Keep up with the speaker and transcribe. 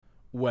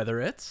Whether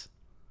it's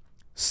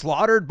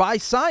Slaughtered by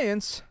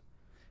Science,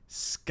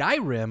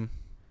 Skyrim,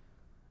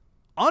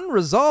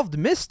 Unresolved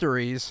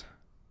Mysteries,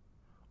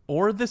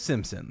 or The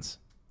Simpsons.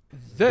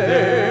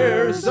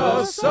 there's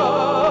a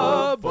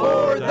sub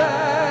for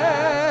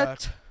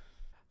that.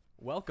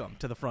 Welcome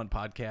to the front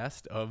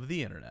podcast of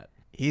the internet.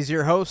 He's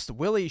your host,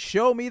 Willie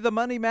Show Me the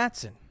Money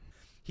Matson.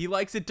 He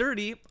likes it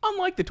dirty.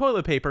 Unlike the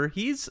toilet paper,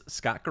 he's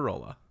Scott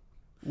Garola.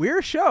 We're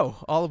a show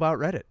all about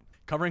Reddit.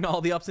 Covering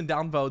all the ups and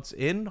down votes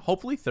in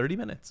hopefully 30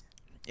 minutes.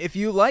 If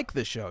you like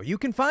the show, you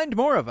can find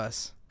more of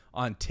us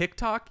On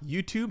TikTok,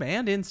 YouTube,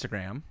 and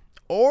Instagram.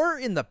 or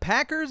in the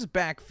Packers'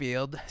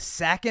 backfield,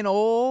 sacking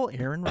ol'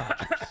 Aaron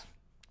Rodgers.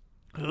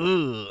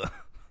 Ugh.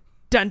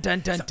 Dun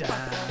dun dun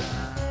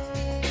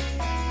dun.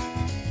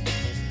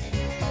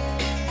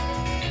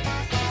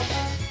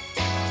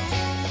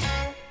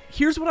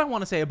 Here's what I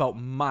want to say about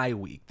my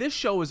week. This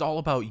show is all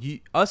about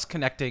us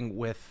connecting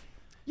with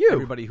You.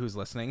 everybody who's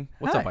listening.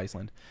 What's up, Hi.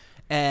 Iceland?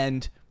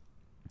 And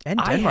And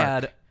I Denmark.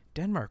 had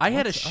Denmark. I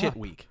had a what's shit up?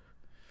 week.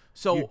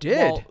 So You did?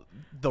 while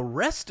the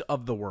rest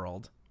of the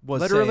world was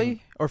Literally saying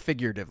or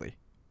figuratively?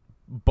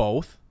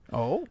 both,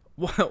 Oh.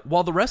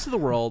 while the rest of the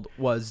world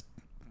was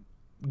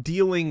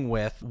dealing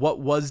with what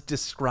was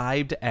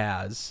described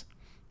as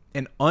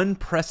an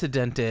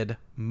unprecedented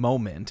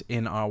moment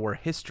in our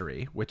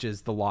history, which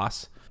is the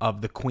loss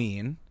of the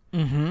Queen.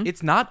 Mm-hmm.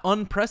 It's not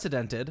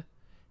unprecedented.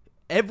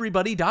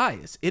 Everybody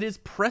dies. It is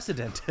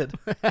precedented.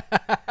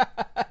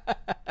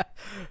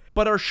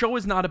 But our show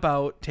is not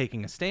about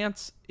taking a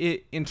stance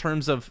in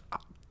terms of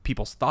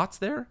people's thoughts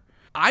there.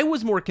 I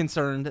was more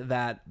concerned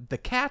that the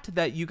cat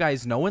that you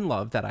guys know and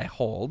love that I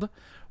hold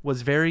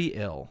was very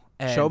ill.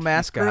 And Show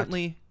mascot.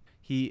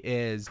 He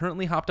is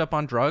currently hopped up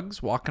on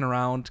drugs, walking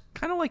around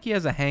kind of like he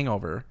has a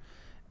hangover.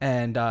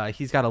 And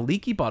he's got a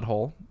leaky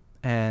butthole.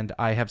 And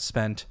I have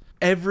spent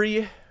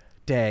every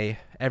day,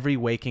 every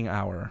waking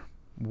hour,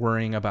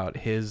 worrying about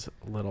his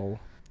little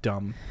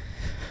dumb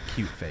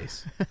cute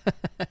face.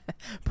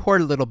 Poor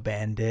little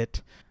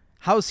bandit.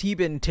 How's he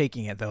been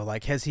taking it, though?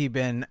 Like, has he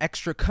been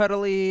extra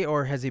cuddly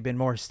or has he been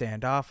more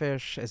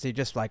standoffish? Is he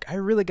just like, I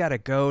really got to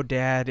go,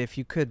 Dad, if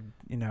you could,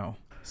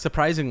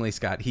 Surprisingly,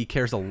 Scott, he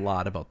cares a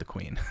lot about the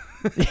Queen.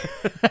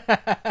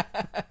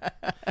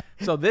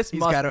 So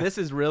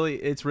it's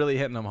really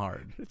hitting him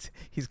hard.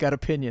 He's got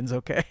opinions,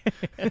 okay?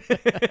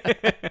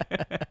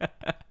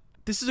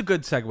 This is a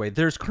good segue.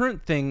 There's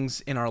current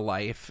things in our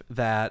life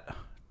that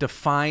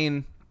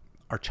define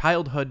our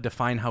childhood,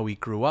 define how we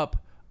grew up,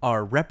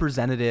 are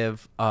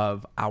representative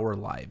of our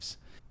lives.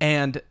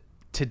 And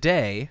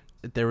today,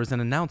 there was an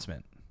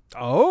announcement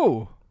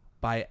Oh,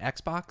 by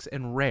Xbox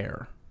and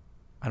Rare.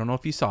 I don't know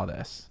if you saw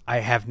this. I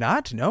have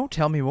not. No,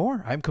 tell me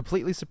more. I'm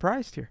completely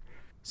surprised here.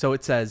 So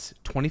it says,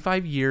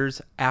 25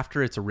 years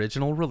after its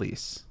original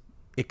release,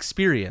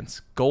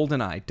 experience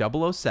GoldenEye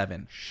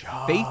 007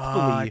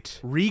 faithfully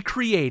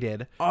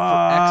recreated for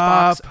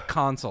Xbox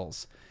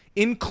consoles,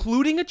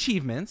 including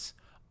achievements,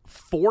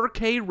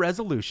 4K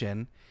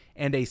resolution,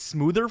 and a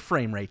smoother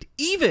frame rate,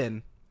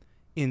 even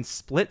in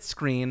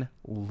split-screen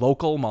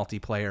local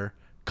multiplayer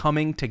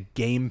coming to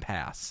Game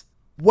Pass.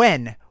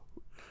 When?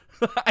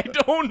 I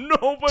don't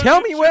know, but Tell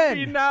it me should when.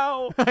 be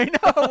now. I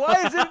know.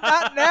 Why is it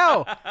not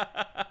now?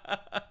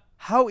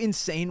 How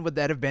insane would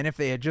that have been if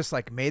they had just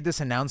made this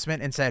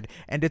announcement and said,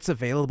 and it's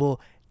available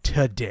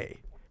today?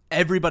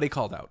 Everybody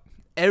called out.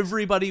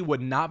 Everybody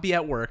would not be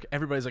at work.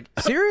 Everybody's like,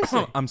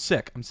 Seriously? I'm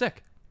sick.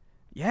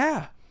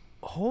 Yeah.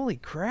 Holy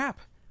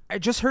crap. I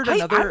just heard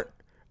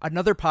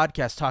another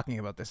podcast talking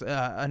about this,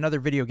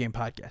 another video game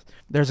podcast.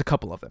 There's a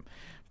couple of them.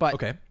 But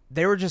Okay.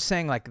 they were just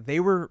saying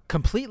they were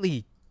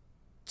completely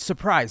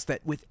surprised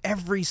that with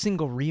every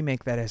single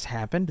remake that has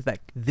happened, that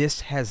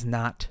this has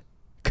not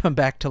come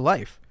back to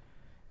life.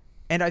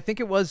 And I think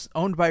it was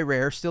owned by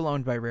Rare, still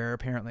owned by Rare,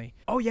 apparently.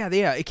 Oh, yeah.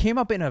 It came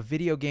up in a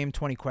video game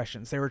 20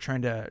 questions. They were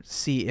trying to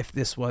see if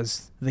this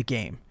was the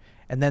game.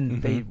 And then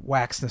they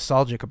waxed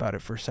nostalgic about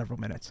it for several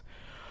minutes.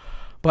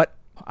 But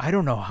I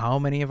don't know how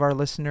many of our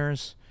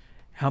listeners,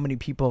 how many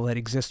people that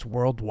exist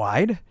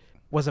worldwide,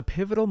 was a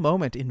pivotal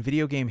moment in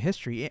video game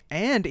history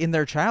and in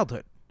their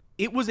childhood.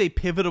 It was a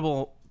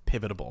pivotal.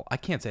 I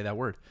can't say that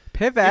word.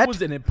 Pivot. It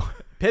was an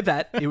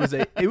pivot. It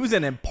was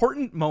an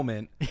important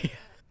moment.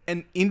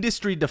 An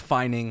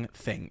industry-defining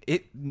thing.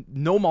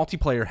 No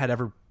multiplayer had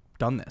ever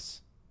done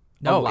this.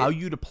 Allow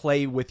you to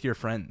play with your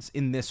friends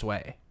in this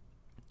way.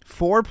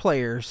 4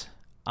 players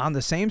on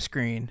the same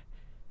screen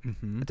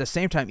at the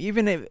same time,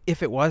 even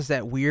if it was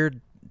that weird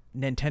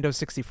Nintendo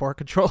 64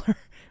 controller,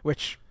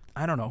 which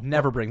I don't know.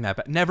 Never bring that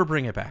back. Never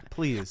bring it back,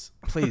 please.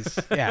 Please,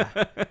 yeah.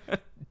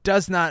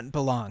 Does not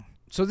belong.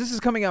 So this is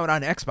coming out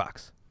on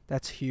Xbox.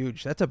 That's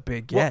huge. That's a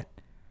big get.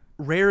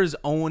 Rare is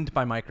owned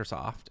by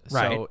Microsoft,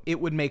 Right. so it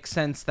would make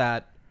sense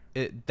that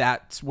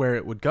that's where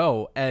it would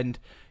go. And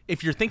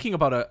if you're thinking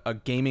about a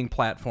gaming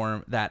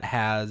platform that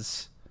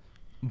has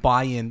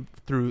buy-in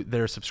through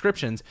their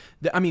subscriptions,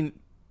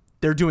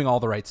 they're doing all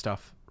the right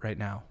stuff right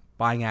now.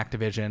 Buying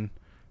Activision,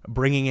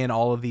 bringing in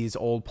all of these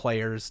old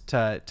players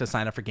to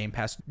sign up for Game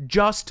Pass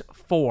just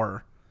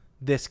for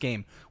this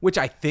game, which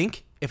I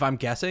think, if I'm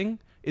guessing,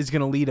 is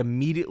going to lead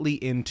immediately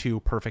into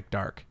Perfect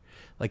Dark.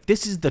 Like,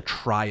 this is the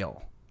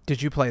trial.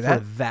 Did you play that?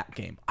 For that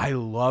game. I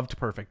loved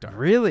Perfect Dark.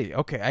 Really?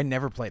 Okay, I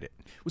never played it.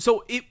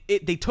 So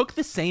they took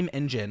the same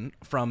engine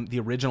from the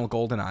original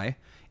GoldenEye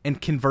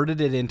and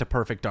converted it into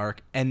Perfect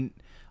Dark and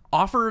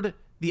offered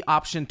the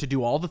option to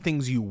do all the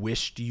things you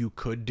wished you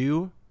could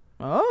do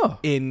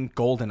in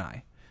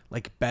GoldenEye.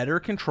 Like better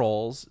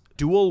controls,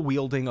 dual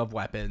wielding of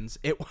weapons.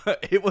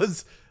 It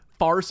was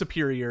far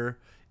superior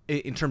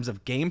in terms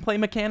of gameplay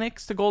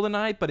mechanics to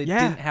GoldenEye, but it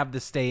didn't have the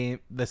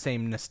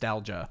same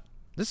nostalgia.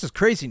 This is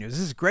crazy news.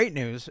 This is great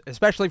news,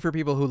 especially for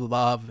people who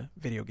love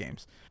video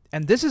games.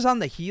 And this is on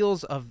the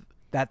heels of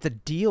that the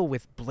deal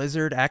with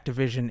Blizzard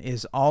Activision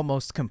is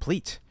almost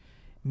complete,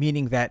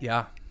 meaning that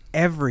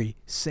every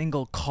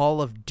single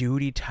Call of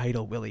Duty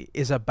title, Willie,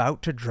 is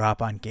about to drop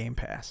on Game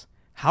Pass.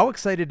 How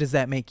excited does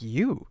that make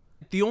you?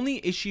 The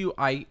only issue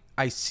I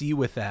see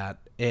with that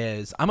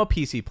is I'm a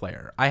PC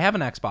player. I have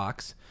an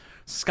Xbox.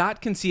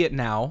 Scott can see it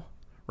now,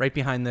 right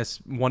behind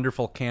this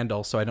wonderful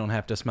candle, so I don't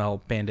have to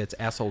smell Bandit's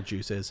asshole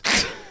juices.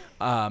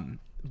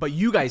 But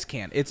you guys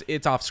can't.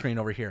 It's off screen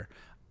over here.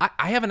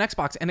 I have an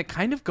Xbox, and it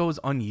kind of goes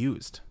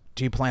unused.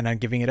 Do you plan on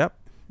giving it up?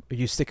 Are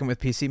you sticking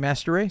with PC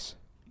Master Race?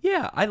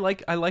 Yeah, I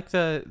like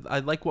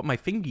what my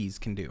fingies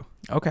can do.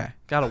 Okay.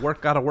 Gotta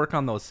work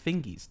on those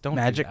fingies. Don't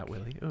Magic. do that,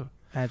 Willie. Ooh.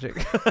 Magic.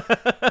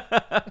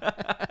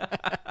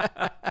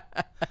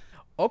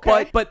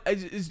 Okay. But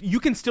you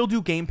can still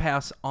do Game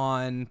Pass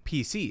on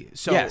PC.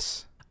 So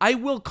yes. I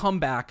will come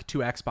back to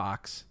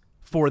Xbox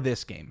for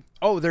this game.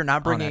 Oh, they're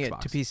not bringing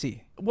it to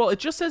PC. Well, it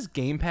just says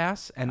Game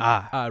Pass and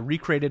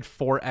recreated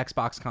for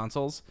Xbox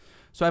consoles.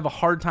 So I have a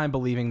hard time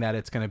believing that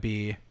it's going to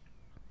be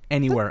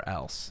anywhere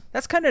else.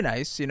 That's kind of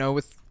nice,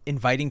 with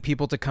inviting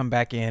people to come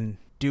back in,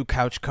 do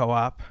couch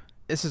co-op.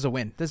 This is a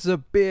win. This is a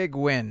big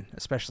win,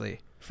 especially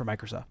for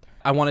Microsoft.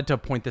 I wanted to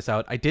point this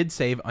out. I did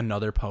save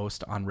another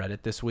post on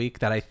Reddit this week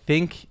that I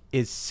think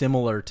is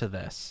similar to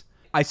this.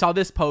 I saw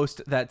this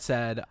post that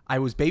said, I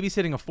was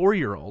babysitting a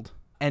 4-year-old,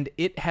 and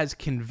it has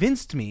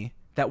convinced me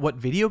that what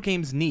video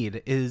games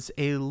need is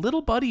a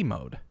little buddy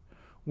mode,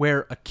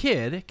 where a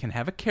kid can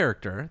have a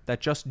character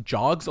that just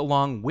jogs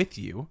along with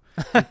you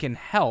and can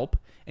help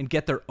and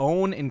get their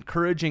own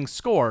encouraging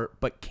score,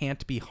 but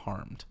can't be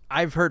harmed.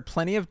 I've heard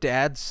plenty of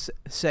dads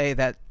say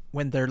that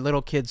when their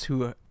little kids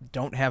who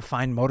don't have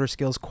fine motor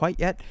skills quite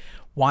yet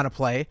want to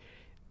play,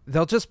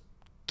 they'll just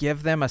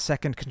give them a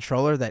second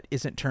controller that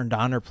isn't turned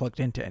on or plugged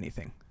into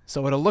anything.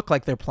 So it'll look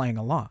like they're playing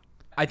along.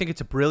 I think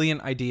it's a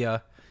brilliant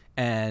idea,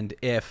 and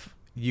if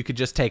you could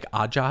just take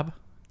Oddjob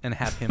and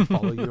have him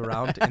follow you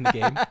around in the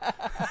game.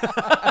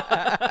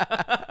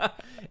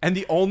 And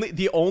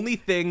the only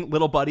thing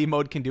Little Buddy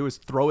mode can do is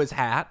throw his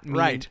hat,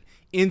 right?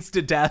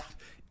 Insta death.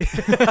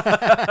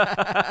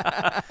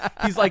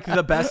 He's like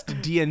the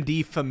best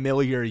D&D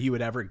familiar you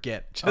would ever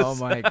get. Oh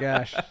my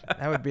gosh,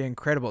 that would be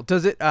incredible.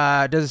 Does it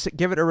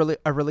give it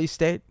a release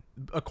date?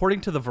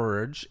 According to The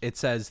Verge, it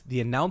says the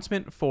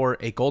announcement for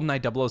a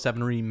GoldenEye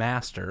 007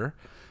 remaster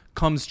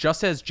comes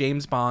just as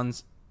James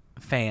Bond's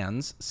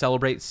fans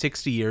celebrate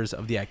 60 years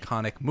of the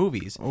iconic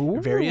movies.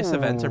 Ooh. Various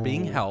events are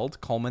being held,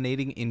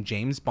 culminating in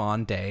James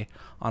Bond Day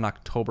on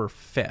October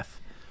 5th.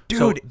 Dude,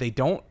 so they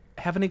don't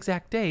have an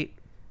exact date,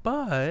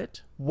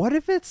 but what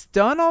if it's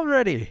done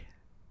already?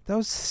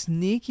 Those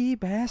sneaky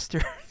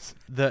bastards.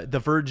 The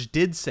Verge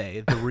did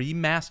say the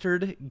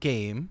remastered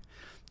game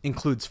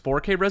includes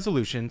 4K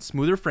resolution,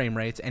 smoother frame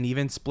rates, and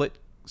even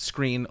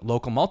split-screen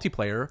local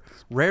multiplayer.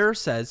 Rare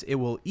says it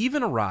will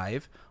even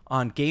arrive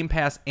on Game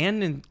Pass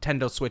and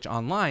Nintendo Switch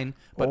Online,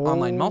 but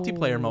online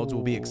multiplayer modes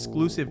will be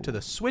exclusive to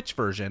the Switch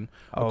version,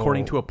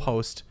 according to a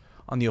post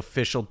on the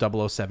official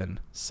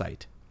 007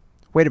 site.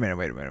 Wait a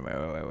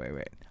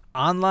minute.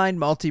 Online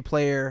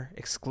multiplayer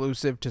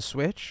exclusive to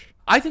Switch?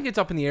 I think it's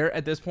up in the air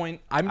at this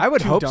point. I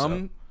would hope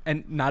dumb so.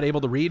 And not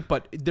able to read,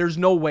 but there's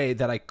no way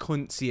that I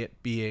couldn't see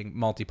it being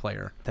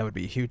multiplayer. That would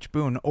be a huge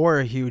boon or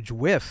a huge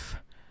whiff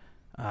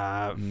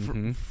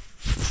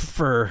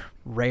for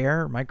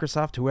Rare,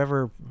 Microsoft,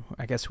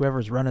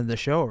 whoever's running the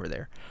show over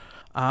there.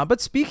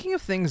 But speaking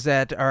of things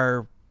that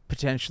are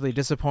potentially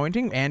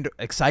disappointing and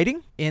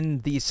exciting,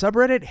 in the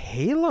subreddit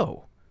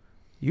Halo,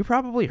 you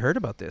probably heard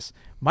about this.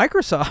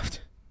 Microsoft's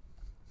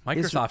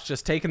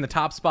just taking the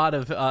top spot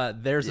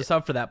of there's a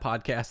sub for that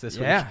podcast this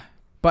week. Yeah.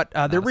 But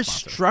they're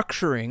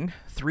restructuring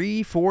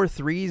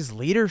 343's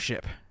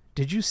leadership.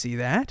 Did you see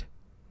that?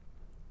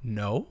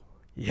 No.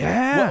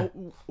 Yeah.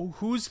 Well,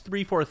 who's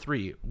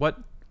 343?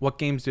 What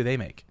games do they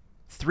make?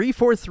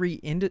 343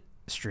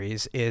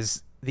 Industries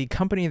is the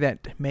company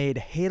that made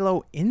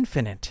Halo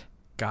Infinite.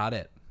 Got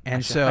it.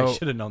 And I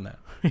should have known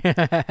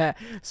that.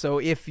 So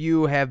if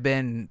you have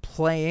been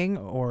playing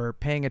or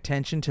paying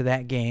attention to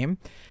that game,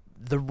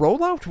 the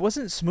rollout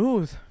wasn't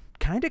smooth.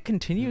 Kind of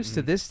continues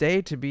to this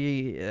day to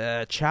be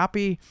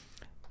choppy.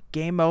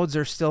 Game modes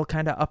are still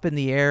kind of up in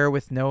the air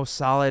with no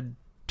solid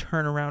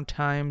turnaround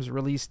times,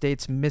 release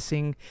dates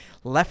missing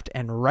left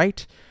and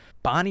right.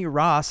 Bonnie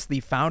Ross, the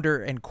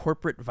founder and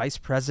corporate vice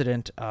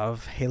president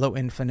of Halo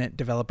Infinite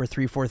developer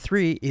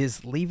 343,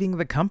 is leaving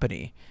the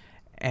company.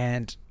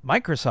 And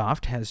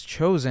Microsoft has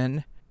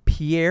chosen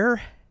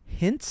Pierre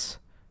Hintz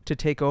to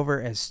take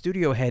over as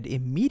studio head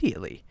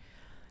immediately.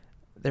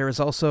 There is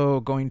also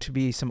going to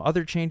be some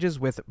other changes,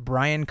 with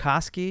Brian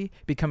Koski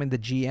becoming the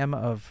GM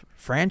of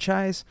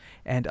franchise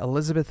and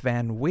Elizabeth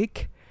Van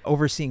Wyk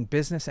overseeing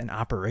business and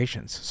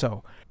operations.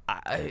 So,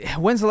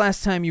 when's the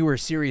last time you were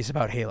serious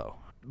about Halo?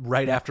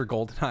 Right after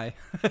GoldenEye.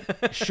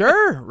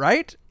 Sure,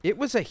 right? It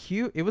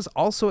was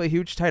also a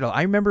huge title.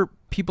 I remember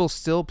people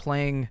still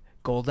playing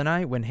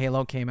GoldenEye when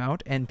Halo came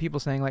out, and people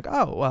saying like,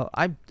 "Oh, well,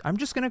 I'm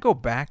just gonna go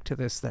back to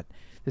this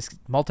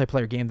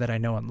multiplayer game that I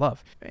know and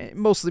love."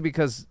 Mostly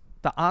because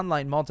the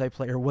online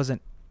multiplayer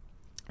wasn't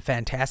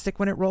fantastic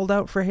when it rolled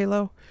out for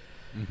Halo.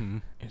 Mm-hmm.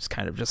 It's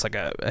kind of just like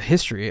a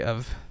history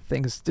of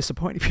things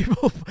disappointing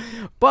people.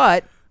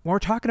 But when we're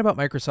talking about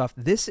Microsoft,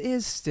 this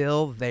is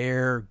still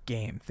their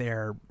game,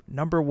 their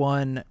number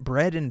one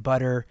bread and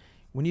butter.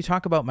 When you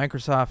talk about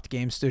Microsoft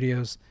Game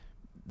Studios,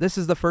 this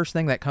is the first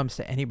thing that comes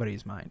to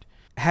anybody's mind.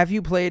 Have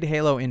you played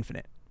Halo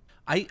Infinite?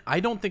 I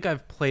don't think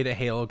I've played a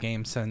Halo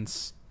game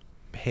since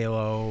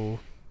Halo.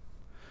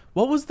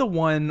 What was the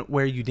one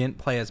where you didn't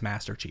play as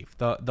Master Chief?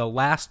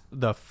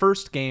 The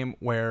first game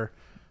where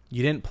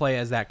you didn't play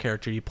as that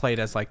character. You played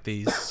as like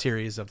these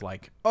series of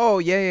like. Oh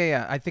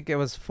yeah. I think it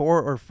was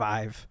 4 or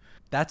 5.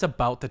 That's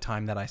about the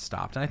time that I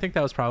stopped, and I think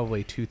that was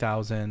probably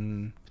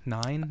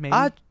 2009,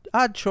 maybe.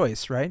 Odd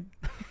choice, right?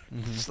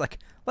 Mm-hmm. Just like,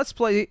 let's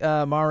play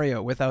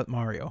Mario without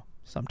Mario.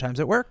 Sometimes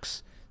it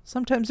works,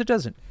 sometimes it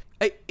doesn't.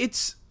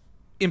 It's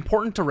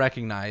important to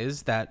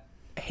recognize that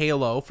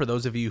Halo, for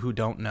those of you who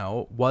don't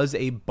know, was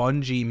a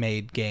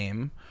Bungie-made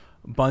game.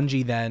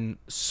 Bungie then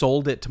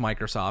sold it to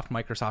Microsoft.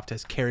 Microsoft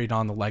has carried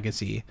on the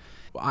legacy.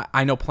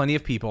 I know plenty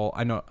of people.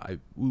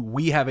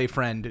 We have a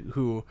friend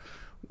who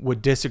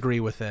would disagree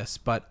with this,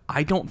 but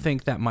I don't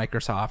think that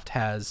Microsoft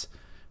has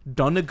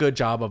done a good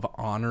job of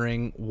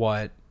honoring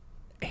what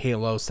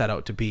Halo set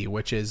out to be,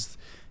 which is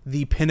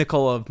the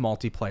pinnacle of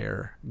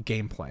multiplayer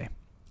gameplay.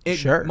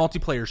 Sure.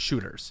 Multiplayer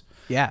shooters.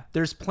 Yeah.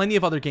 There's plenty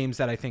of other games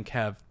that I think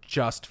have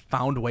just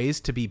found ways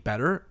to be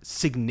better,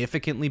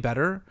 significantly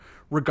better,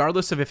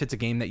 regardless of if it's a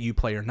game that you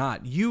play or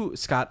not. You,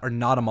 Scott, are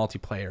not a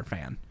multiplayer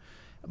fan,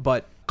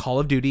 but Call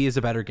of Duty is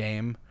a better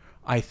game.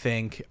 I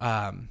think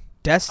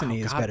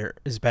Destiny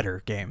is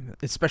better game,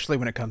 especially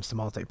when it comes to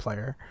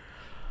multiplayer.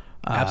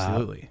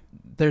 Absolutely.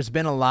 There's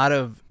been a lot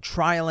of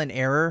trial and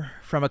error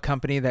from a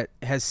company that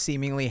has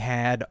seemingly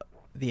had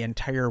the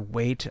entire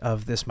weight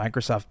of this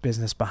Microsoft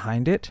business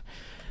behind it,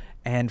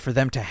 and for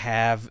them to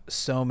have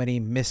so many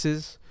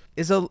misses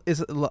is a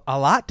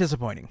lot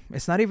disappointing.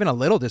 It's not even a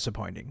little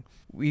disappointing.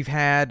 We've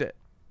had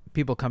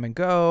people come and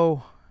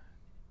go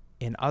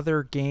in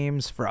other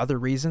games for other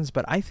reasons,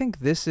 but I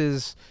think this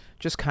is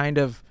just kind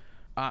of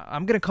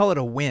I'm going to call it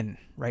a win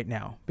right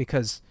now,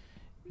 because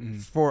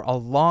for a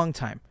long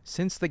time,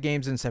 since the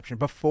game's inception,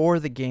 before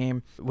the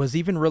game was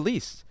even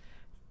released,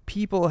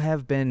 people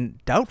have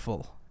been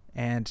doubtful.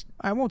 And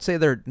I won't say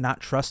they're not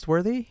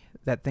trustworthy,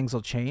 that things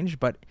will change,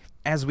 but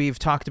as we've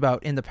talked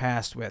about in the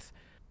past with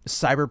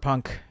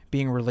Cyberpunk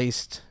being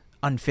released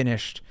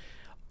unfinished,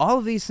 all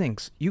of these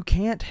things, you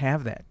can't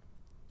have that.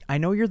 I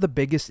know you're the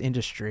biggest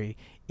industry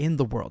in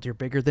the world. You're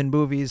bigger than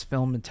movies,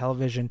 film, and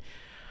television.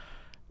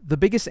 The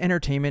biggest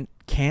entertainment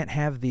can't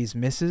have these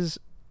misses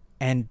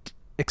and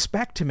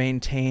expect to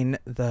maintain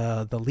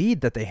the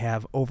lead that they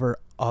have over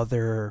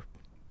other.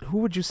 Who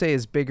would you say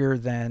is bigger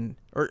than,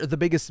 or the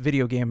biggest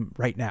video game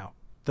right now?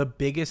 The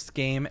biggest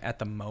game at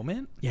the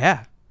moment?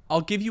 Yeah.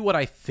 I'll give you what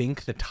I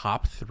think the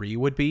top 3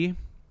 would be.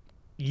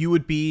 You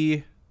would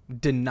be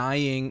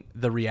denying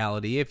the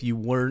reality if you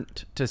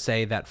weren't to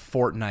say that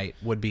Fortnite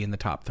would be in the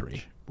top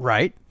 3.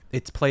 Right.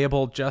 It's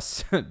playable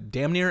just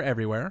damn near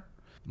everywhere.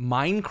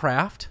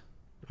 Minecraft,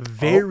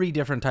 very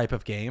different type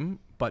of game,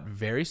 but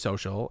very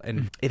social,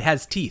 and it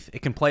has teeth.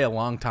 It can play a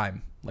long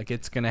time. Like,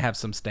 it's going to have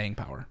some staying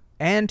power.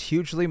 And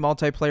hugely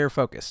multiplayer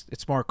focused.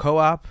 It's more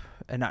co-op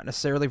and not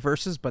necessarily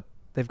versus, but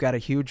they've got a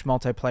huge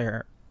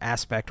multiplayer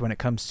aspect when it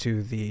comes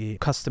to the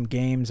custom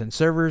games and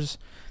servers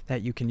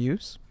that you can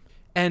use.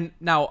 And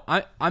now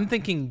I'm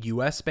thinking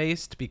US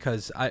based,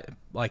 because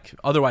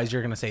otherwise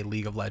you're going to say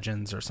League of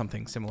Legends or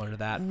something similar to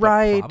that.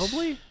 Right. But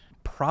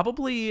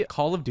probably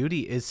Call of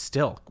Duty is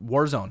still,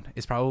 Warzone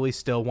is probably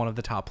still one of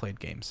the top played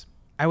games.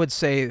 I would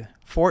say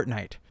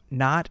Fortnite,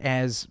 not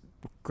as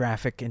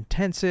graphic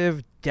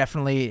intensive,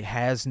 definitely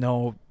has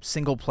no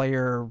single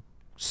player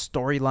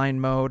storyline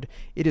mode.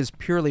 It is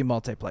purely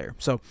multiplayer.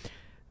 So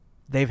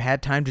they've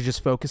had time to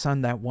just focus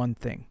on that one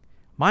thing.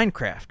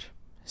 Minecraft,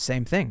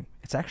 same thing.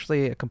 It's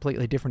actually a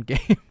completely different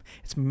game.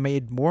 It's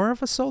made more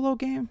of a solo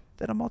game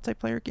than a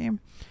multiplayer game.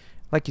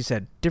 Like you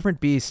said, different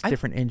beast,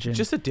 different engine.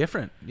 Just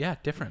different.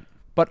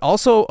 But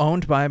also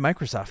owned by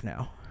Microsoft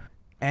now.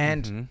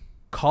 And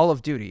Call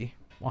of Duty,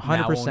 100%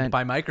 now owned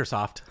by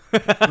Microsoft.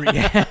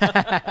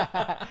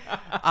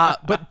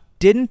 But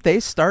didn't they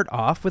start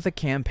off with a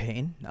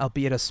campaign,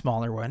 albeit a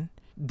smaller one?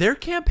 Their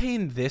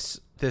campaign this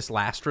this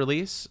last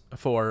release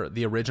for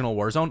the original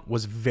Warzone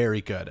was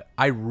very good.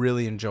 I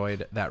really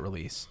enjoyed that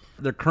release.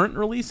 Their current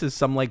release is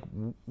some like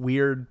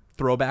weird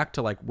throwback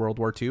to like World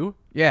War II.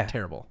 Yeah.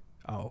 Terrible.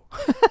 Oh.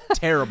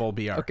 Terrible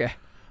BR. Okay.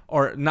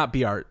 Or not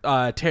BR.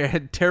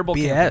 Terrible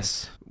BS.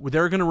 campaign.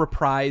 They're going to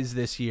reprise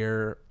this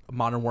year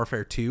Modern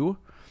Warfare 2,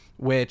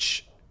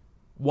 which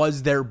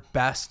was their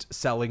best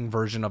selling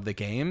version of the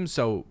game.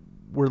 So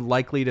we're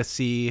likely to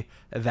see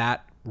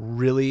that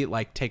really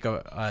like take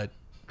a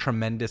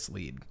tremendous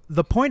lead.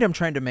 The point I'm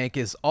trying to make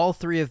is all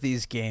three of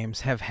these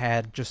games have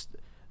had just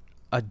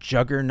a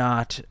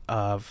juggernaut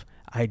of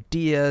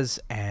ideas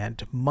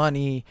and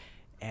money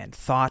and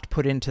thought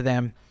put into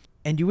them.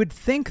 And you would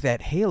think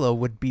that Halo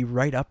would be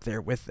right up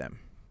there with them.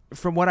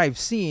 From what I've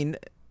seen,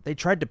 they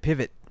tried to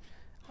pivot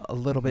a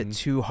little bit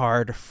too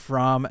hard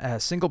from a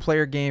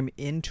single-player game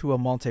into a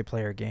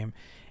multiplayer game.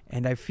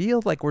 And I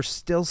feel like we're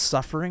still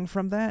suffering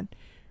from that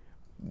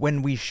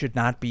when we should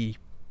not be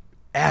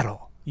at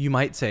all. You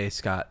might say,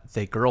 Scott,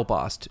 they girl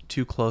bossed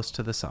too close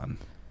to the sun.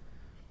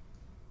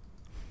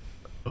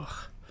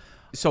 Ugh.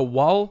 So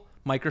while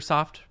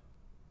Microsoft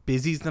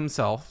busies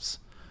themselves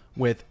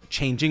with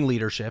changing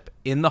leadership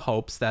in the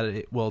hopes that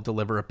it will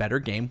deliver a better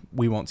game,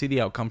 we won't see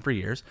the outcome for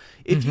years.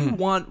 If you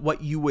want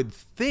what you would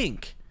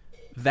think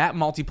that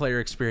multiplayer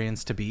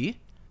experience to be,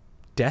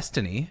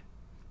 Destiny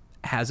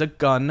has a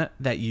gun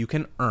that you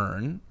can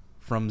earn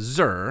from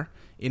Xur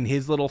in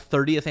his little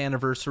 30th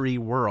anniversary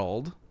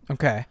world.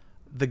 Okay.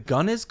 The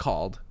gun is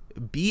called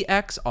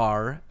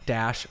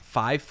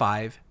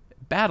BXR-55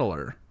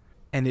 Battler,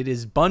 and it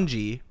is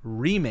Bungie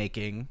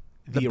remaking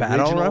the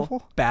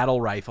original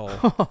battle rifle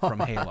from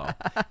Halo.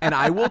 And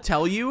I will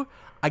tell you,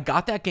 I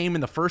got that game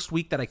in the first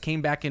week that I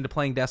came back into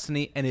playing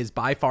Destiny, and is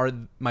by far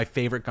my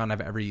favorite gun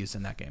I've ever used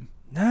in that game.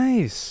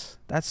 Nice.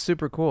 That's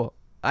super cool.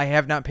 I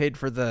have not paid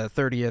for the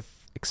 30th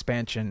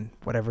expansion,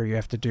 whatever you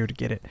have to do to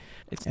get it.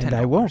 It's and $10.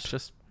 I won't.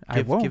 Just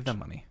I won't. give them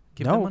money.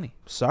 Give them money.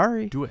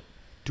 Sorry. Do it.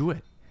 Do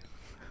it.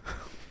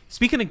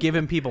 Speaking of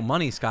giving people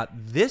money, Scott,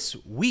 this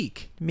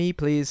week... Me,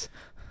 please.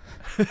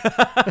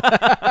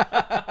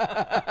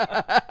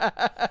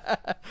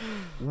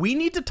 We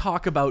need to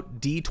talk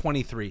about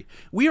D23.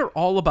 We are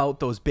all about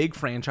those big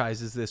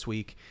franchises this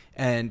week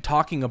and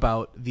talking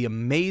about the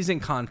amazing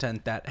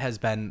content that has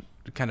been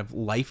kind of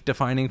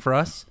life-defining for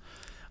us.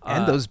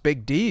 And those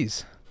big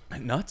Ds.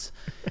 Nuts.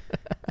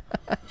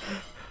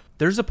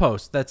 There's a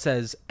post that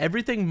says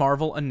everything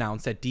Marvel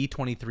announced at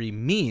D23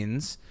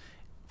 means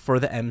for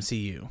the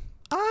MCU.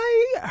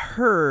 I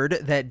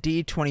heard that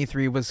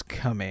D23 was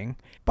coming,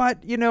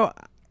 but, you know,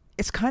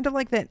 it's kind of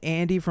like that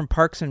Andy from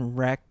Parks and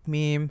Rec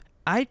meme.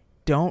 I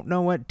don't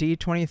know what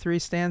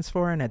D23 stands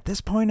for, and at this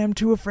point I'm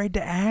too afraid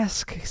to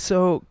ask.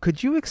 So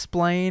could you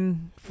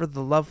explain for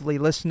the lovely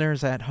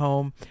listeners at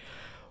home,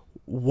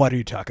 what are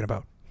you talking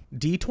about?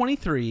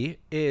 D23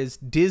 is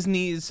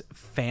Disney's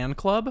fan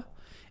club,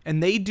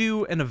 and they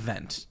do an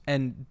event.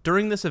 And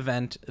during this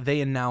event,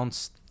 they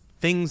announce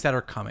things that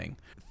are coming.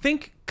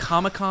 Think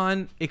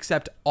Comic-Con,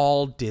 except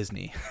all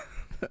Disney.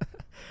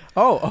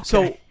 Oh, okay.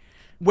 So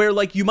where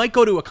like you might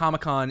go to a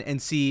Comic-Con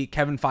and see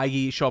Kevin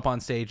Feige show up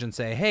on stage and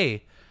say,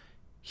 hey,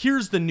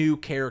 here's the new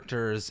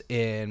characters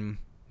in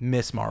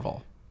Miss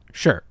Marvel.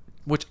 Sure.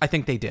 Which I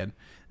think they did.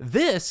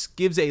 This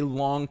gives a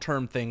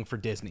long-term thing for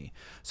Disney.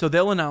 So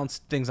they'll announce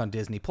things on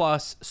Disney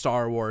Plus,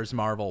 Star Wars,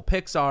 Marvel,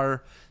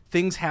 Pixar,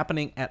 things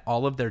happening at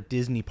all of their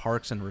Disney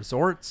parks and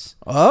resorts.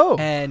 Oh.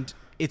 And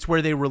it's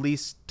where they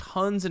release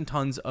tons and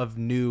tons of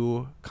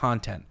new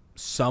content.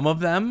 Some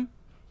of them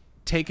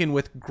taken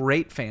with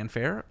great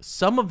fanfare,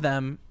 some of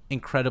them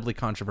incredibly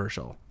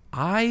controversial.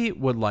 I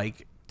would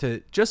like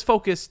to just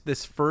focus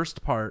this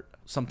first part,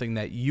 something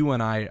that you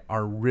and I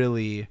are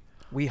really...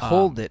 We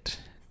hold it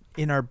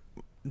in our...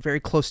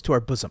 very close to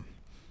our bosom.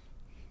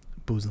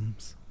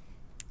 Bosoms.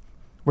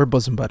 We're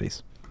bosom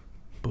buddies.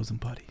 Bosom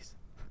buddies.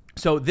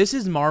 So this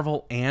is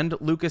Marvel and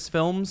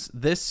Lucasfilms.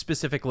 This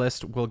specific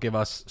list will give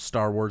us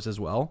Star Wars as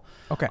well.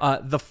 Okay.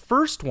 The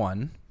first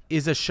one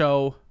is a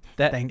show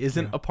that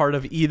isn't a part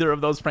of either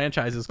of those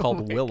franchises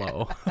called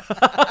Willow.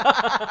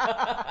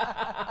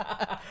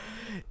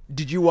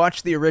 Did you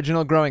watch the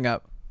original growing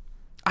up?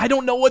 I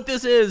don't know what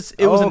this is.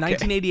 It was a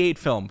 1988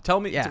 film. Tell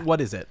me, what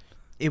is it?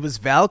 It was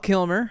Val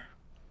Kilmer.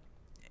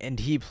 And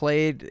he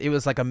played, it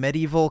was like a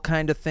medieval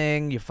kind of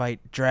thing. You fight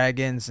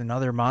dragons and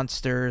other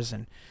monsters.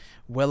 And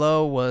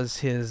Willow was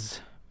his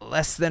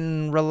less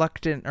than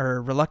reluctant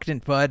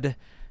bud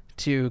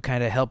to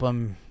kind of help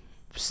him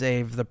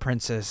save the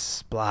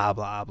princess, blah,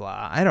 blah,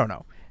 blah. I don't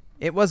know.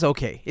 It was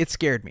okay. It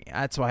scared me.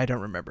 That's why I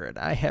don't remember it.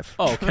 I have.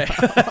 Oh, okay.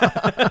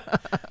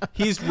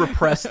 He's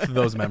repressed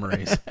those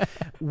memories.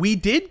 We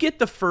did get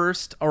the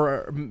first,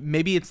 or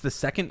maybe it's the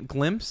second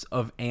glimpse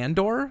of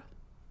Andor.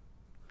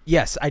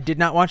 Yes, I did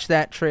not watch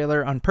that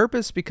trailer on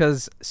purpose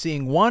because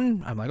seeing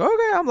one, I'm like,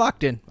 okay, I'm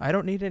locked in. I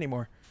don't need any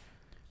more.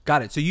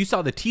 Got it. So you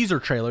saw the teaser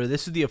trailer.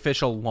 This is the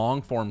official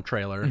long-form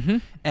trailer.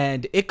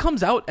 And it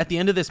comes out at the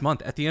end of this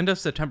month, at the end of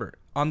September,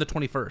 on the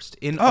 21st,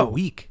 in a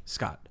week,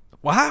 Scott.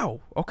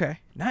 Wow. Okay.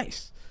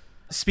 Nice.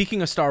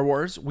 Speaking of Star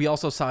Wars, we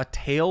also saw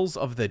Tales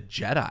of the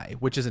Jedi,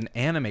 which is an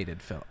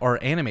animated film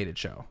or animated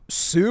show.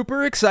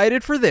 Super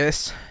excited for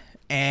this,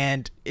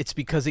 and it's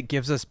because it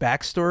gives us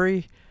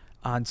backstory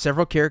on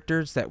several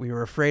characters that we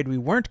were afraid we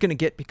weren't going to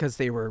get because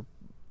they were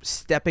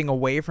stepping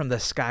away from the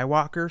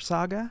Skywalker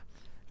saga,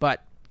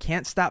 but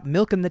can't stop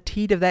milking the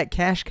teat of that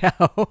cash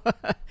cow.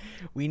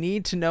 We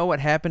need to know what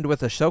happened with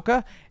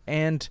Ahsoka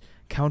and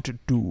Count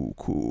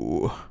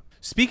Dooku.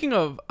 Speaking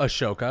of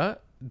Ashoka,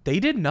 they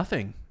did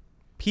nothing.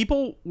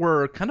 People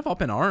were kind of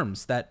up in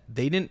arms that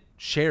they didn't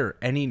share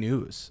any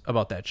news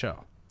about that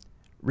show.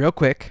 Real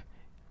quick,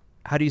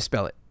 how do you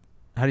spell it?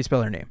 How do you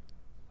spell her name?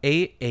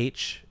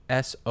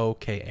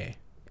 Ahsoka.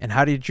 And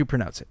how did you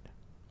pronounce it?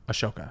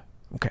 Ashoka.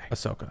 Okay.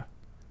 Ahsoka.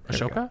 There we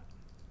go. Ashoka?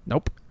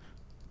 Nope.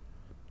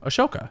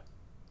 Ashoka.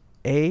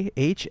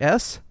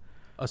 A-H-S?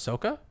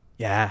 Ahsoka?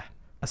 Yeah.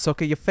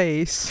 Ahsoka your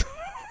face.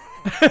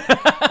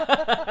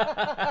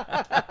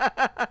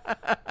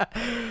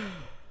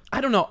 I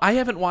don't know. I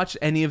haven't watched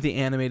any of the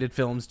animated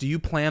films. Do you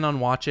plan on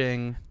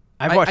watching?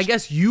 I've watched I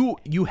guess you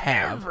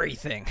have.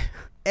 everything.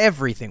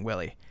 Everything,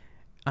 Willie.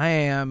 I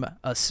am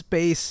a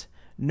space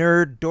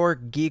nerd,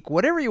 dork, geek,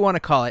 whatever you want to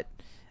call it.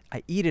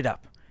 I eat it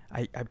up.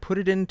 I put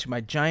it into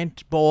my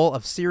giant bowl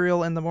of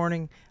cereal in the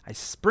morning. I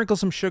sprinkle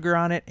some sugar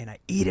on it, and I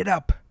eat it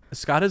up.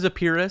 Scott is a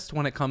purist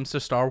when it comes to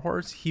Star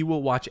Wars. He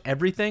will watch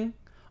everything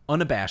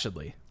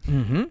unabashedly.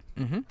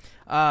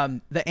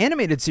 The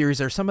animated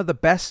series are some of the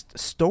best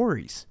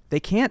stories. They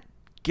can't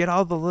get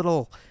all the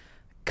little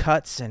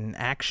cuts and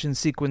action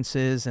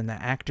sequences and the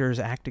actors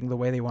acting the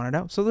way they want it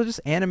out. So they'll just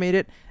animate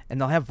it,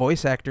 and they'll have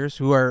voice actors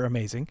who are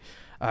amazing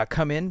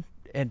come in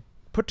and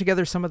put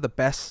together some of the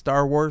best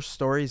Star Wars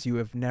stories you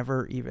have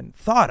never even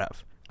thought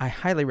of. I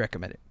highly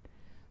recommend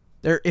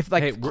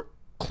it.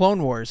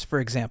 Clone Wars,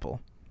 for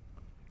example,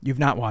 you've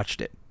not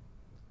watched it.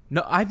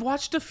 No, I've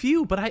watched a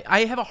few, but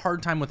I have a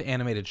hard time with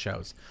animated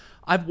shows.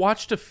 I've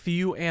watched a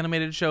few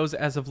animated shows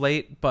as of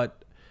late,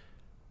 but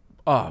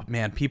oh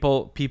man,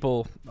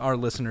 our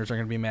listeners are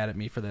going to be mad at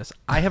me for this.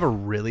 I have a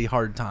really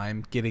hard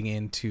time getting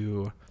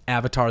into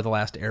Avatar: The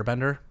Last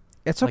Airbender.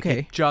 It's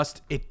okay.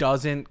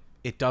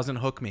 It doesn't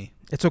hook me.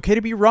 It's okay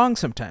to be wrong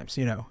sometimes,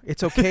 you know.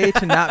 It's okay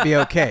to not be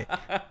okay.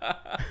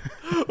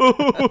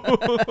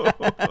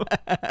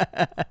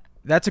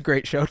 That's a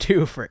great show,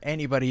 too, for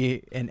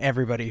anybody and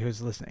everybody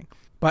who's listening.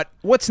 But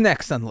what's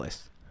next on the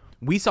list?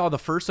 We saw the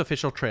first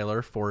official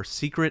trailer for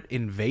Secret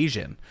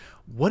Invasion.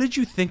 What did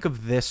you think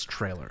of this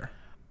trailer?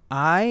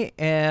 I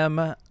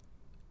am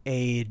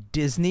a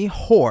Disney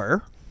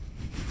whore.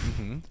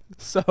 Mm-hmm.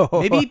 So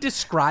maybe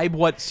describe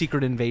what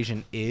Secret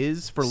Invasion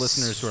is for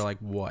listeners who are like,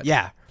 what?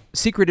 Yeah.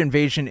 Secret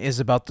Invasion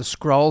is about the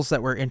Skrulls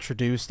that were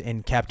introduced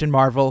in Captain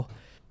Marvel.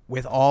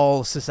 With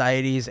all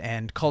societies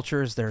and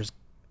cultures, there's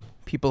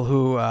people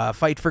who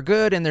fight for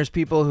good, and there's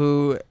people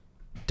who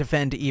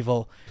defend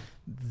evil.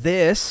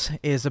 This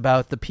is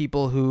about the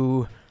people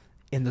who,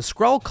 in the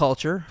Skrull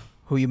culture,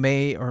 who you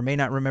may or may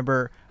not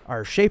remember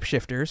are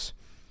shapeshifters,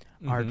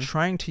 are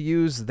trying to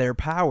use their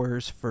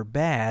powers for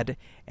bad,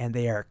 and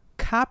they are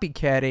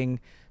copycatting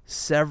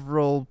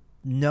several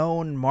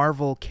known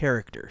Marvel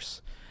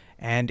characters.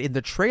 And in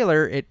the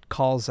trailer, it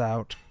calls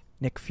out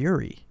Nick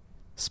Fury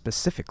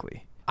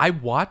specifically. I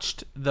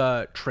watched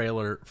the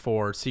trailer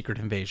for Secret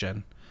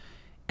Invasion,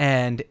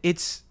 and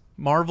it's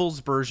Marvel's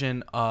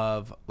version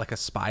of like a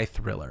spy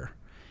thriller.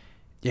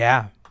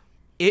 Yeah.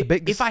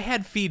 If I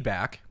had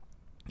feedback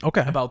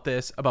about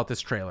this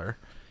trailer,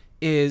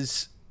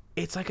 it's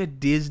like a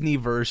Disney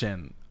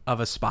version of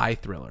a spy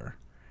thriller.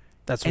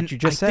 That's what you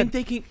just said.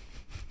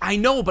 I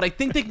know, but I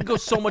think they can go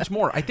so much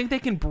more. I think they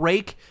can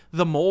break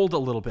the mold a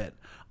little bit.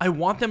 I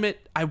want them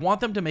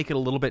to make it a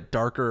little bit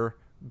darker,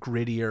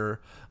 grittier,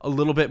 a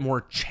little bit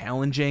more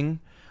challenging.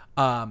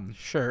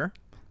 Sure.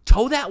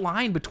 Toe that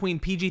line between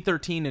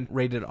PG-13 and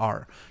rated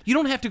R. You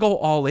don't have to go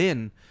all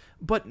in,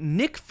 but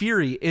Nick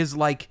Fury is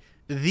like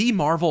the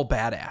Marvel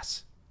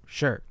badass.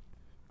 Sure.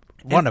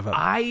 One of them.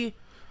 I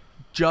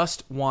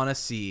just want to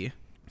see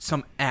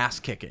some ass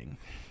kicking.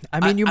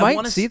 I mean, you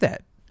might see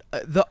that.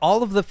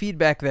 All of the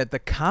feedback that the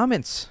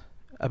comments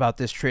about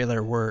this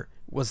trailer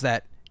was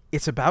that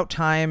it's about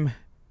time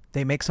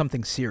they make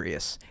something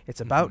serious.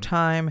 It's about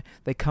time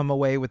they come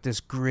away with this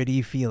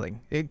gritty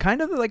feeling.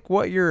 Kind of like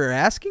what you're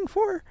asking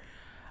for.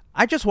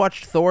 I just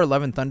watched Thor: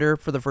 Love and Thunder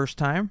for the first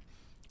time,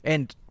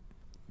 and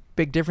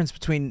big difference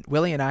between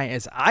Willie and I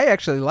is I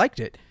actually liked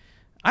it.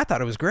 I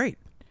thought it was great.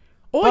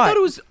 Oh, I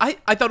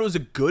thought it was a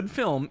good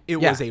film. It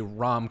was a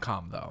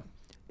rom-com though.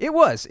 It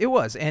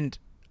was, and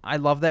I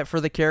love that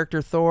for the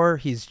character Thor.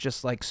 He's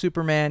just like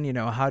Superman. You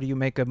know, how do you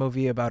make a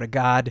movie about a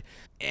god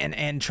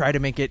and try to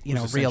make it,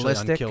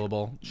 realistic?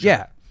 Unkillable.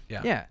 Sure.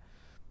 Yeah.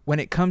 When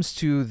it comes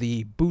to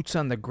the boots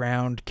on the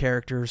ground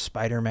characters,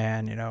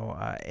 Spider-Man,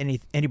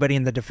 anybody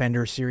in the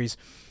Defender series,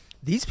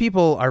 these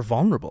people are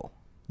vulnerable.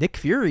 Nick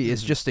Fury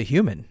is just a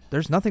human.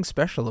 There's nothing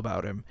special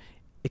about him,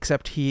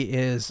 except he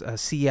is a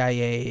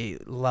CIA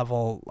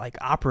level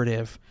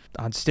operative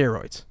on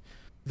steroids.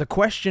 The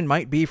question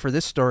might be for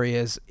this story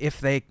is if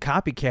they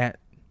copycat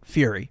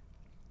Fury,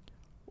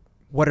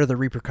 what are the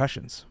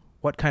repercussions?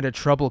 What kind of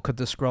trouble could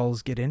the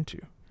Skrulls get into?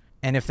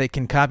 And if they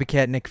can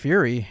copycat Nick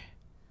Fury,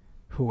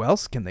 who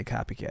else can they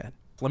copycat?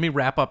 Let me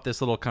wrap up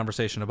this little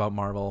conversation about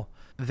Marvel.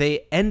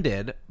 They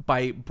ended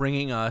by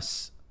bringing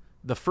us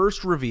the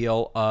first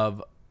reveal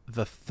of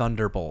the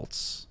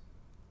Thunderbolts.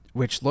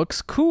 Which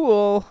looks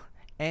cool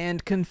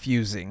and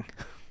confusing.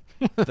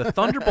 The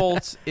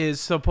Thunderbolts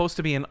is supposed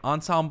to be an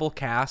ensemble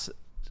cast.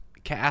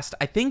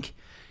 I think,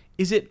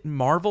 is it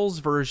Marvel's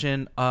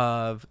version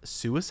of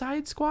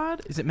Suicide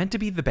Squad? Is it meant to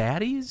be the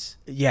baddies?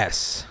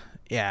 Yes.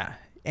 Yeah.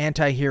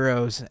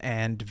 Anti-heroes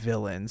and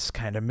villains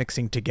kind of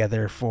mixing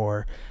together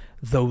for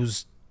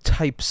those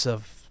types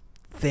of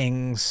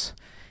things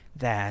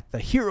that the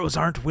heroes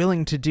aren't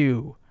willing to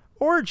do,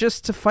 or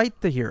just to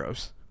fight the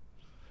heroes.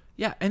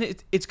 Yeah, and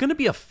it's going to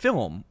be a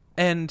film,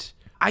 and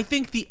I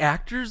think the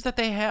actors that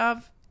they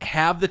have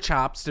the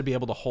chops to be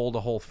able to hold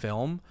a whole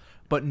film,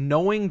 but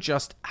knowing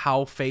just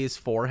how Phase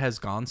 4 has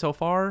gone so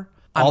far,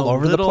 all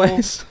over the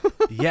place.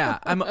 Yeah,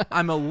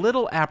 I'm a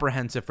little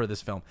apprehensive for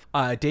this film.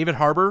 David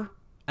Harbour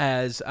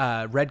as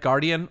Red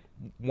Guardian,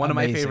 one of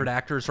my favorite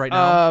actors right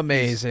now.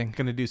 Amazing. He's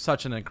going to do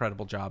such an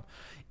incredible job.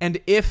 And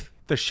if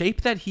the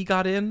shape that he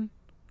got in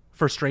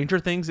for Stranger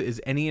Things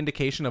is any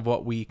indication of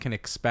what we can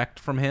expect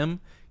from him,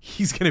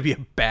 he's going to be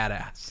a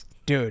badass.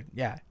 Dude,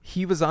 yeah.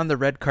 He was on the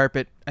red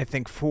carpet, I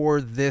think,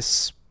 for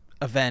this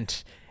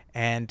event.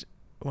 And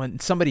when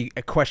somebody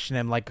questioned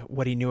him, like,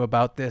 what he knew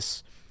about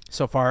this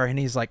so far, and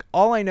he's like,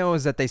 all I know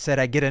is that they said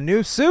I get a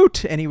new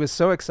suit, and he was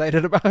so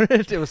excited about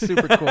it. It was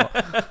super cool.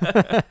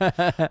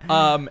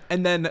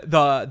 And then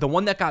the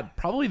one that got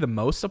probably the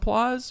most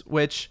applause,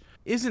 which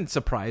isn't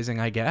surprising,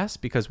 I guess,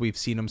 because we've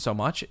seen him so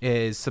much,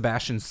 is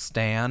Sebastian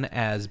Stan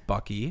as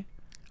Bucky.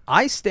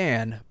 I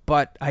stan,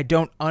 but I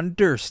don't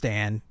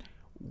understand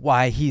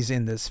why he's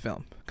in this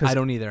film. I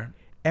don't either.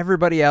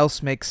 Everybody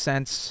else makes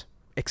sense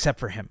except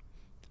for him.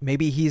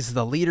 Maybe he's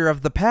the leader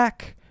of the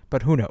pack,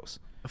 but who knows?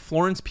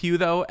 Florence Pugh,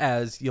 though,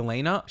 as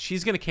Yelena,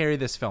 she's going to carry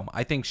this film.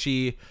 I think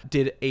she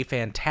did a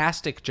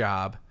fantastic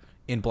job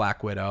in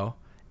Black Widow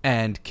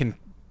and can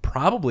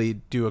probably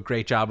do a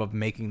great job of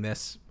making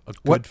this a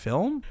good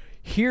film.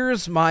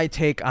 Here's my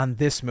take on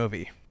this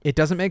movie. It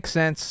doesn't make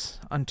sense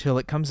until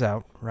it comes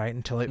out, right?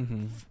 Until it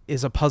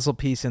is a puzzle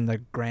piece in the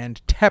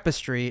grand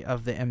tapestry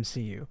of the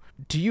MCU.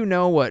 Do you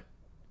know what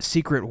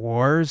Secret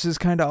Wars is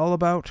kind of all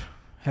about?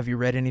 Have you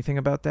read anything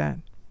about that?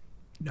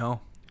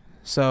 No.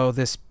 So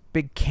this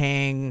big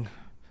Kang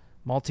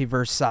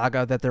multiverse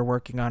saga that they're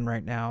working on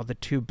right now, the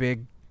two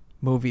big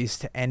movies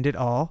to end it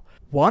all.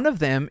 One of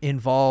them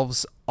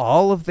involves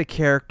all of the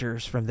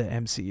characters from the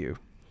MCU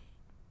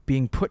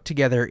being put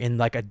together in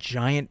like a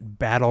giant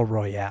battle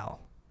royale.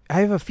 I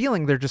have a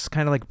feeling they're just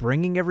kind of like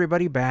bringing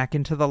everybody back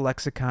into the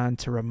lexicon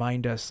to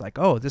remind us like,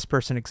 oh, this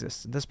person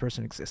exists and this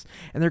person exists.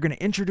 And they're going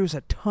to introduce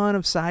a ton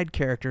of side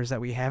characters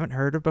that we haven't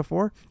heard of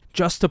before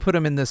just to put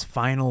them in this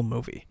final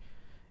movie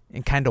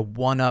and kind of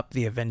one up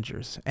the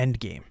Avengers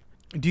Endgame.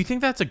 Do you think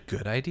that's a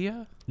good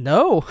idea?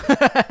 No.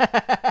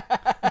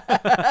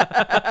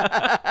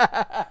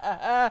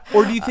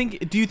 Or do you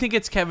think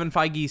it's Kevin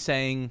Feige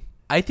saying,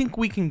 I think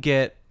we can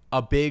get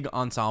a big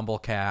ensemble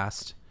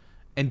cast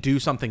and do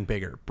something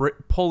bigger,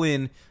 pull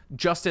in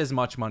just as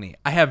much money.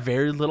 I have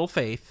very little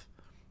faith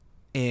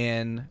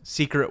in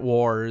Secret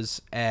Wars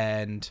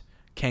and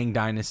Kang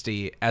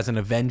Dynasty as an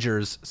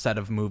Avengers set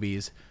of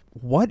movies.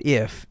 What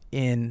if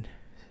in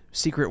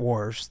Secret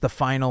Wars, the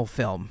final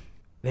film,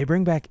 they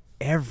bring back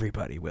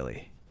everybody,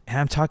 Willie? And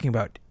I'm talking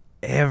about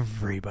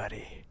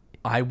everybody.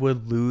 I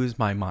would lose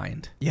my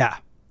mind. Yeah.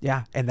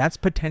 Yeah. And that's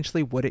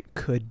potentially what it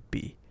could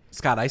be.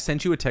 Scott, I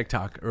sent you a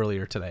TikTok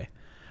earlier today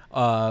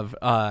of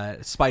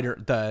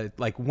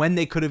when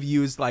they could have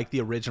used like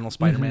the original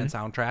Spider-Man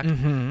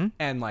soundtrack,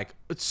 and like,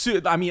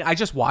 I mean, I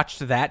just watched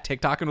that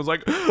TikTok and was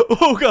like,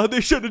 oh god,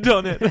 they should have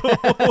done it.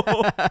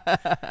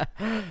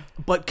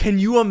 But can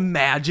you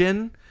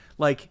imagine,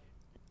 like,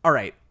 all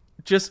right,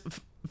 just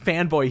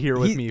fanboy here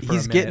with me for a minute.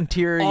 He's getting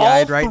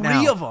teary-eyed right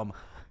now.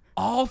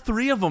 All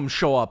three of them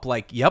show up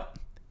like, yep,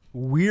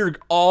 we're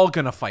all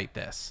gonna fight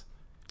this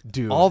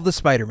dude. All the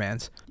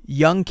Spider-Mans,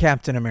 young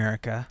Captain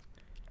America,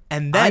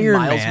 and then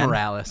Iron Miles Man,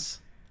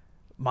 Morales.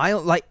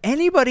 Like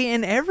anybody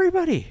and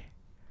everybody.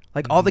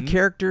 Like all the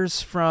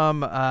characters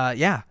from,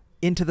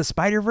 Into the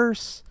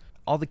Spider-Verse,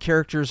 all the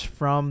characters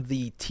from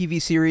the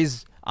TV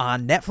series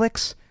on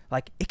Netflix.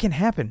 Like, it can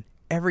happen.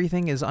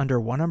 Everything is under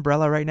one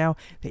umbrella right now.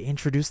 They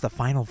introduced the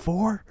Final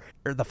Four,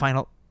 or the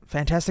Final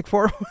Fantastic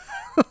Four.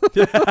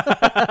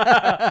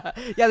 Yeah,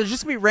 there's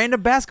just going to be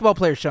random basketball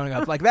players showing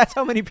up. Like, that's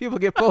how many people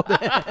get pulled in.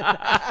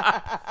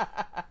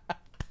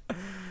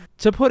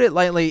 To put it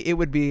lightly, it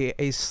would be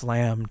a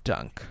slam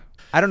dunk.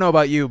 I don't know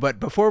about you, but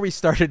before we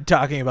started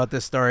talking about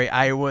this story,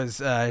 I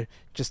was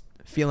just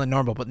feeling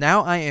normal. But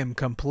now I am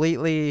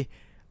completely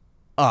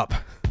up.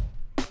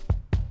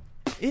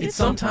 It's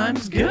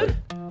sometimes good.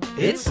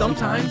 It's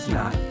sometimes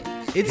not.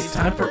 It's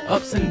time for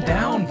ups and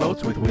down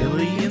votes with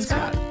Willie and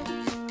Scott.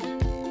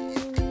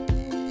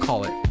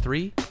 Call it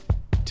 3,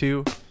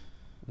 2,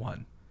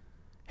 1.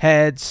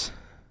 Heads.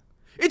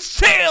 It's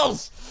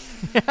tails!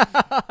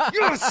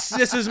 Yes,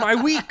 this is my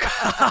week.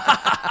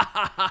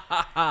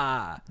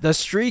 The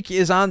streak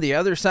is on the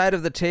other side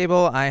of the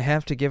table. I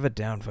have to give a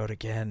downvote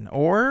again.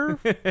 Or,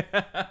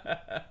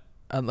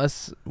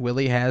 unless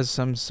Willie has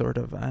some sort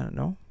of, I don't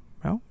know.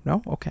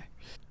 No? Okay.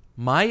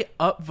 My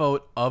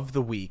upvote of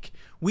the week.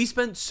 We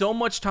spent so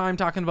much time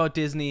talking about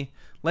Disney.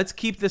 Let's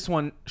keep this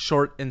one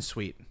short and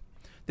sweet.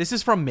 This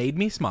is from Made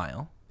Me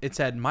Smile. It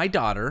said, my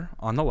daughter,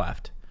 on the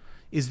left,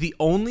 is the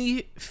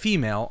only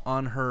female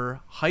on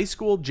her high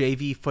school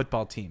JV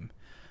football team.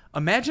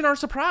 Imagine our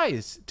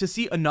surprise to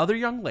see another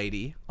young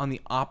lady on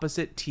the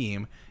opposite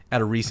team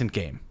at a recent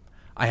game.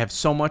 I have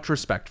so much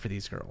respect for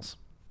these girls.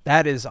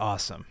 That is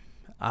awesome.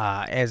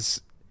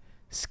 As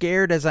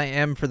scared as I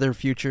am for their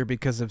future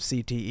because of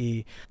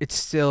CTE, it's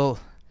still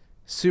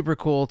super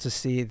cool to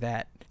see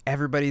that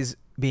everybody's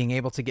being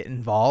able to get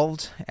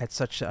involved at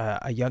such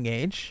a young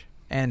age.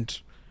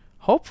 And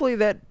hopefully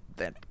that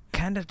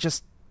kind of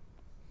just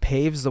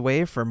paves the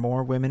way for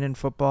more women in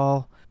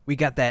football. We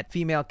got that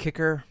female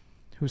kicker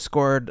who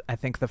scored, I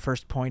think, the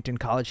first point in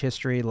college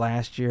history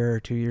last year or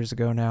 2 years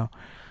ago now,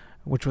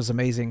 which was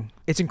amazing.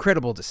 It's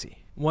incredible to see.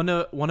 One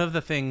of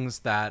the things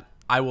that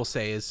I will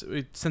say is,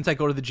 since I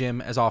go to the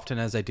gym as often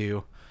as I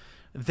do,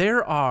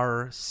 there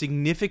are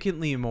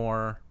significantly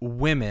more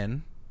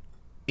women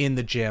in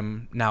the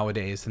gym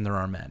nowadays than there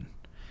are men.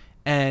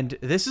 And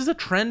this is a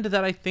trend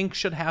that I think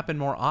should happen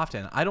more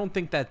often. I don't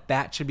think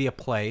that should be a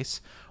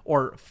place,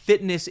 or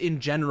fitness in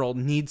general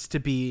needs to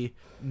be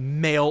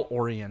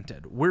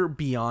male-oriented. We're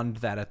beyond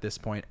that at this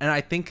point. And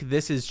I think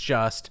this is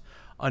just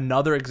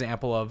another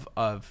example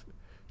of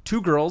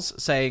two girls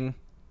saying,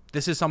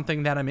 this is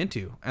something that I'm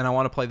into, and I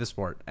want to play the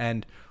sport.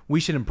 And we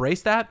should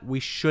embrace that. We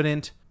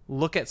shouldn't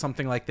look at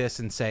something like this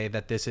and say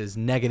that this is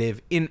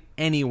negative in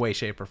any way,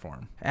 shape, or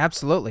form.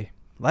 Absolutely.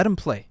 Let them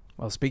play.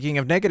 Well, speaking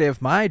of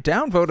negative, my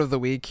downvote of the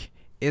week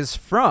is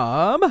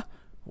from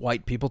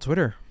White People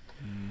Twitter.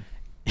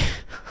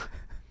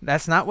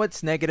 That's not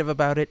what's negative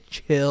about it.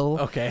 Chill.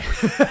 Okay.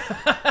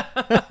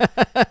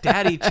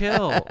 Daddy,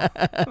 chill.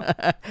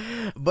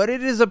 But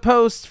it is a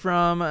post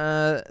from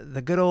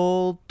the good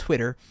old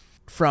Twitter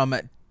from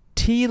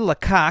T.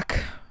 Lecoq.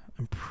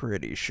 I'm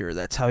pretty sure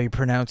that's how you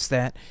pronounce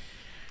that.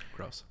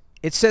 Gross.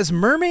 It says,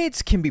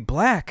 mermaids can be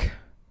black.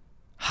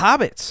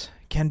 Hobbits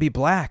can be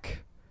black.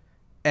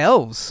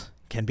 Elves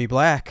can be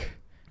black.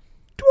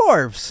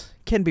 Dwarves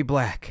can be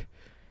black.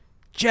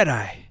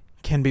 Jedi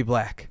can be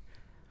black.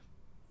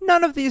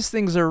 None of these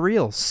things are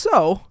real,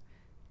 so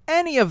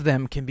any of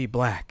them can be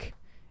black.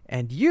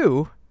 And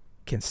you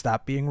can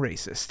stop being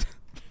racist.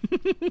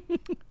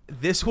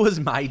 This was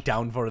my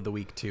downvote of the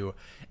week, too.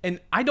 And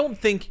I don't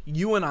think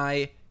you and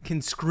I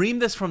can scream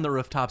this from the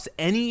rooftops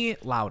any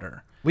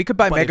louder. We could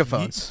buy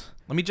megaphones.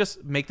 Let me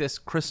just make this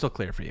crystal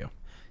clear for you.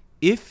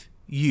 If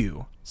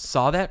you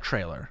saw that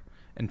trailer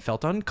and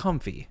felt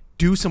uncomfy,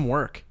 do some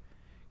work.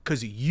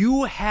 Because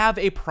you have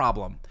a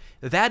problem.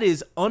 That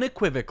is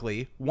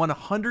unequivocally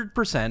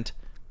 100%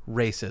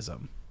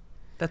 racism.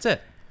 That's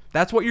it.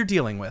 That's what you're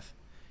dealing with,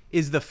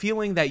 is the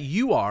feeling that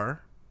you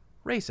are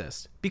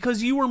racist.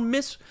 Because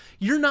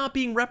you're not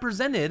being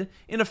represented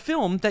in a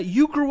film that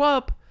you grew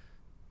up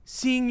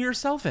seeing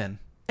yourself in.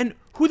 And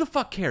who the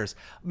fuck cares?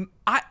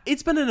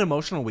 It's been an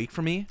emotional week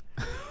for me.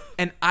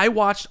 And I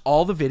watched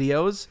all the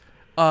videos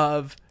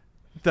of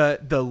the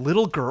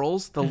little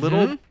girls, the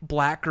little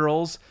black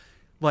girls,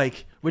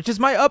 like, which is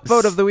my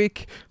upvote of the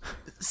week,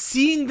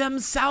 seeing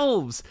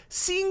themselves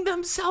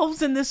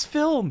in this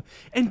film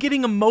and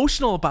getting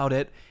emotional about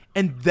it.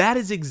 And that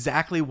is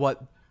exactly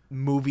what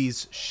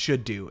movies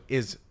should do,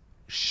 is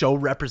show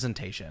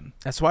representation.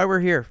 That's why we're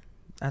here.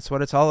 That's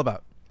what it's all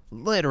about.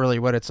 Literally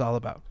what it's all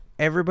about.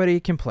 Everybody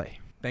can play.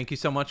 Thank you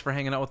so much for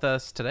hanging out with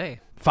us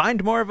today.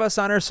 Find more of us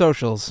on our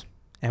socials,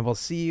 and we'll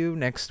see you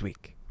next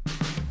week.